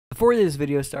Before this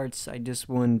video starts, I just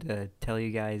wanted to tell you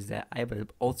guys that I have an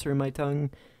ulcer in my tongue,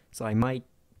 so I might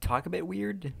talk a bit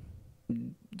weird.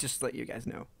 Just to let you guys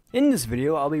know. In this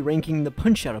video, I'll be ranking the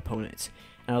Punch-Out opponents,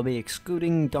 and I'll be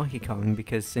excluding Donkey Kong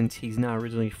because since he's not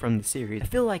originally from the series, I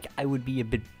feel like I would be a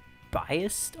bit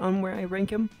biased on where I rank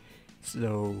him.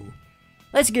 So,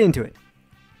 let's get into it.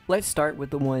 Let's start with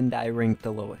the one that I ranked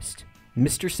the lowest,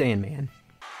 Mr. Sandman.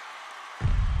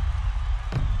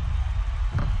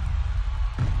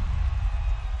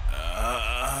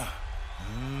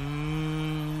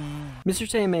 Mr.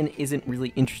 Sandman isn't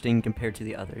really interesting compared to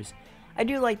the others. I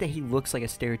do like that he looks like a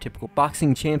stereotypical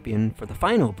boxing champion for the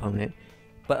final opponent,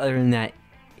 but other than that,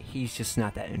 he's just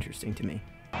not that interesting to me.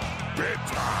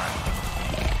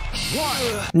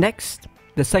 Next,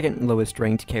 the second lowest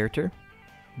ranked character,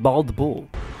 Bald Bull.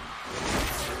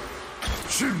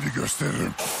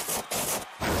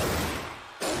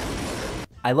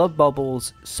 I love Bald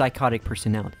Bull's psychotic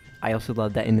personality. I also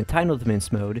love that in the title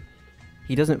defense mode,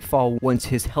 he doesn't fall once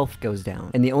his health goes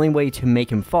down, and the only way to make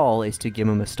him fall is to give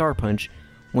him a star punch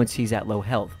once he's at low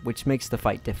health, which makes the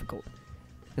fight difficult.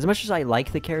 As much as I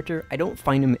like the character, I don't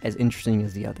find him as interesting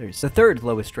as the others. The third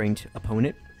lowest ranked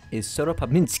opponent is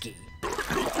Popinski.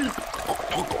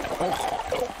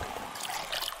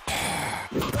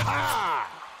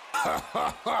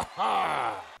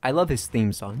 I love his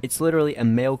theme song. It's literally a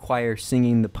male choir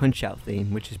singing the Punch-Out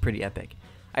theme, which is pretty epic.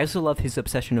 I also love his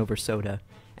obsession over soda,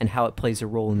 and how it plays a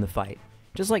role in the fight.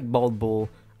 Just like Bald Bull,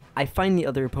 I find the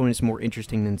other opponents more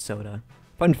interesting than Soda.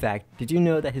 Fun fact, did you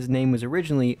know that his name was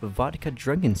originally Vodka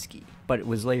Drunkinski, but it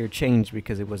was later changed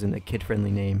because it wasn't a kid-friendly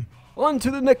name. On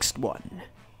to the next one,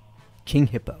 King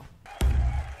Hippo.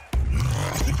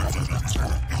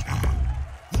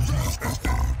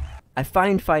 I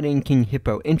find fighting King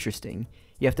Hippo interesting.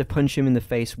 You have to punch him in the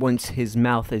face once his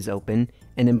mouth is open,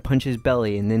 and then punch his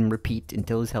belly and then repeat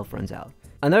until his health runs out.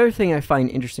 Another thing I find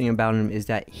interesting about him is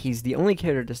that he's the only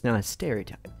character that's not a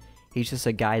stereotype. He's just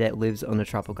a guy that lives on a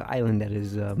tropical island that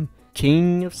is,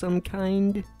 king of some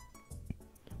kind.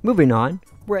 Moving on,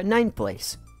 we're at 9th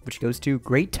place, which goes to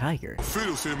Great Tiger.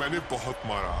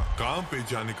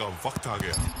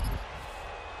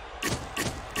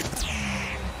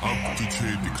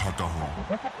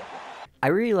 I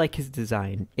really like his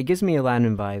design. It gives me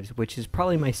Aladdin vibes, which is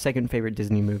probably my second favorite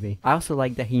Disney movie. I also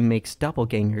like that he makes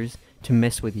doppelgangers to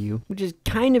mess with you, which is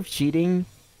kind of cheating,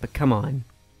 but come on.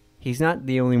 He's not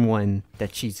the only one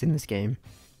that cheats in this game.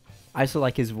 I also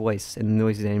like his voice and the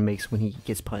noises that he makes when he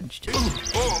gets punched. In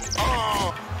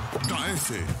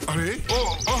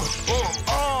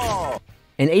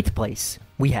 8th place,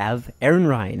 we have Aran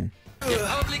Ryan.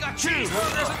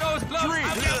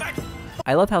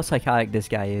 I love how psychotic this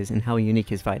guy is and how unique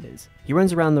his fight is. He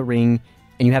runs around the ring,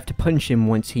 and you have to punch him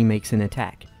once he makes an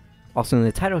attack. Also in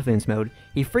the title defense mode,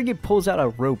 he friggin' pulls out a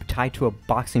rope tied to a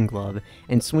boxing glove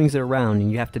and swings it around, and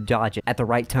you have to dodge it at the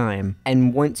right time.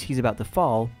 And once he's about to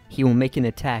fall, he will make an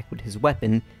attack with his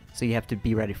weapon, so you have to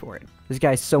be ready for it. This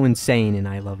guy's so insane, and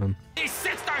I love him. In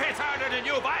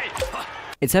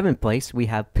 7th place, we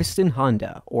have Piston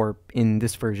Hondo, or in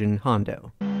this version,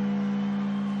 Hondo.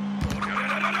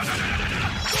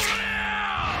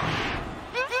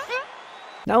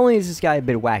 Not only is this guy a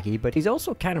bit wacky, but he's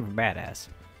also kind of a badass.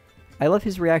 I love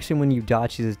his reaction when you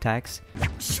dodge his attacks,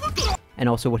 and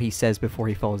also what he says before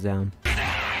he falls down.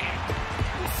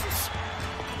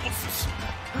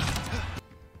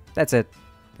 That's it.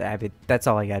 That's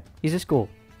all I got. He's just cool.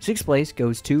 6th place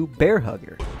goes to Bear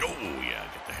Hugger. Oh yeah,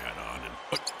 get the hat on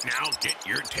and now get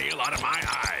your tail out of my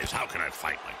eyes. How can I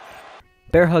fight like that?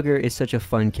 Bear Hugger is such a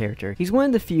fun character. He's one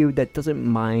of the few that doesn't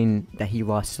mind that he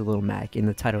lost to Little Mac in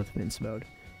the title defense mode.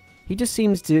 He just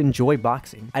seems to enjoy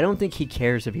boxing. I don't think he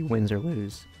cares if he wins or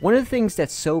loses. One of the things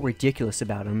that's so ridiculous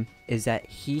about him is that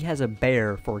he has a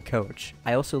bear for a coach.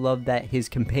 I also love that his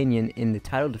companion in the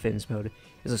title defense mode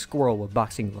is a squirrel with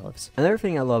boxing gloves. Another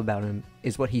thing I love about him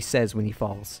is what he says when he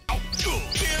falls.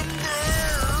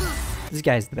 This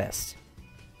guy's the best.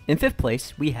 In 5th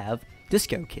place, we have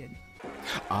Disco Kid.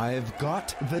 I've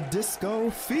got the disco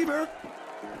fever.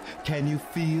 Can you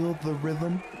feel the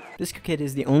rhythm? Disco Kid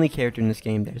is the only character in this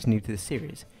game that is new to the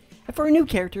series. And for a new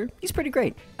character, he's pretty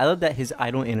great. I love that his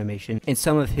idle animation and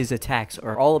some of his attacks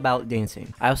are all about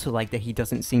dancing. I also like that he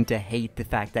doesn't seem to hate the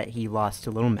fact that he lost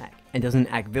to Little Mac and doesn't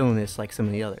act villainous like some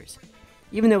of the others.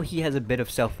 Even though he has a bit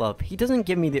of self-love, he doesn't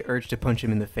give me the urge to punch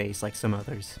him in the face like some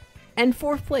others. And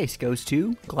 4th place goes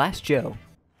to Glass Joe.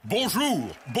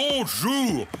 Bonjour!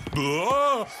 Bonjour!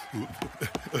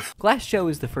 Glass Joe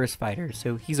is the first fighter,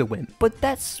 so he's a wimp. But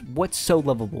that's what's so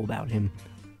lovable about him.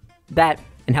 That,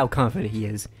 and how confident he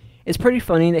is. It's pretty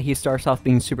funny that he starts off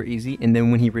being super easy, and then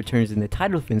when he returns in the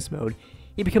title defense mode,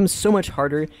 he becomes so much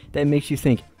harder that it makes you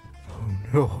think, oh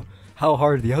no, how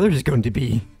hard the other is going to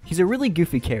be. He's a really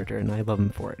goofy character, and I love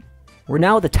him for it. We're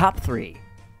now at the top 3,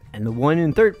 and the one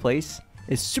in 3rd place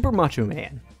is Super Macho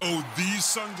Man. Oh, these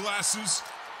sunglasses?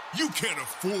 You can't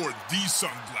afford these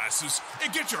sunglasses,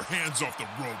 and get your hands off the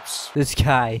ropes. This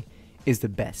guy is the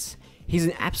best. He's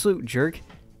an absolute jerk,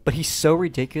 but he's so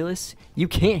ridiculous, you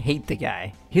can't hate the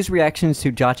guy. His reactions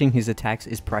to dodging his attacks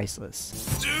is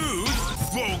priceless. Dude,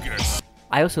 bogus.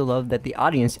 I also love that the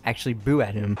audience actually boo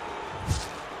at him.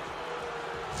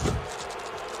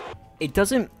 It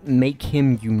doesn't make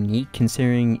him unique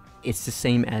considering it's the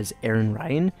same as Aran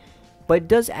Ryan, but it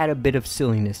does add a bit of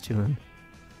silliness to him.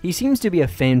 He seems to be a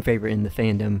fan favorite in the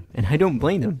fandom, and I don't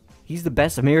blame him. He's the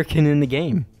best American in the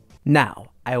game. Now,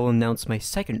 I will announce my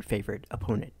second favorite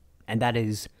opponent, and that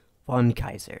is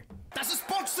Kaiser. Das ist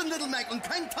Boxen, Little Mac, und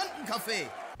kein Tantencafé.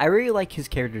 I really like his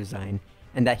character design,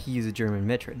 and that he is a German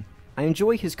veteran. I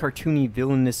enjoy his cartoony,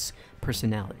 villainous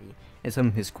personality, and some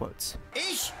of his quotes.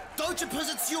 Ich, deutsche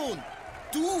Position.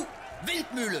 Du,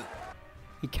 Windmühle.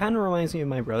 He kinda reminds me of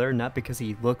my brother, not because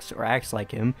he looks or acts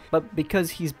like him, but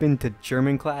because he's been to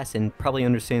German class and probably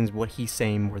understands what he's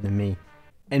saying more than me.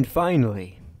 And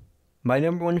finally, my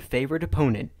number 1 favorite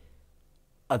opponent,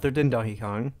 other than Donkey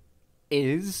Kong,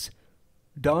 is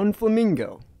Don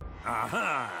Flamingo.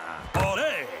 Aha!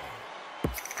 Ole!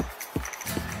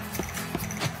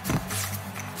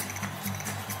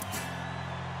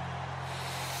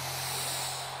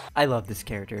 I love this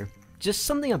character. Just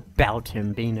something about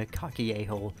him being a cocky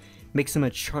a-hole makes him a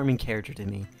charming character to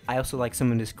me. I also like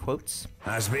some of his quotes.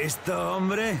 ¿Has visto,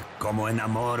 hombre, cómo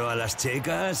enamoro a las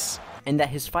chicas? And that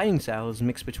his fighting style is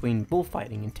mixed between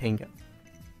bullfighting and tango.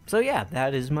 So yeah,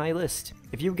 that is my list.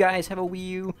 If you guys have a Wii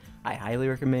U, I highly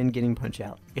recommend getting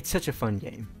Punch-Out. It's such a fun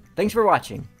game. Thanks for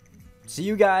watching. See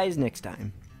you guys next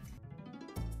time.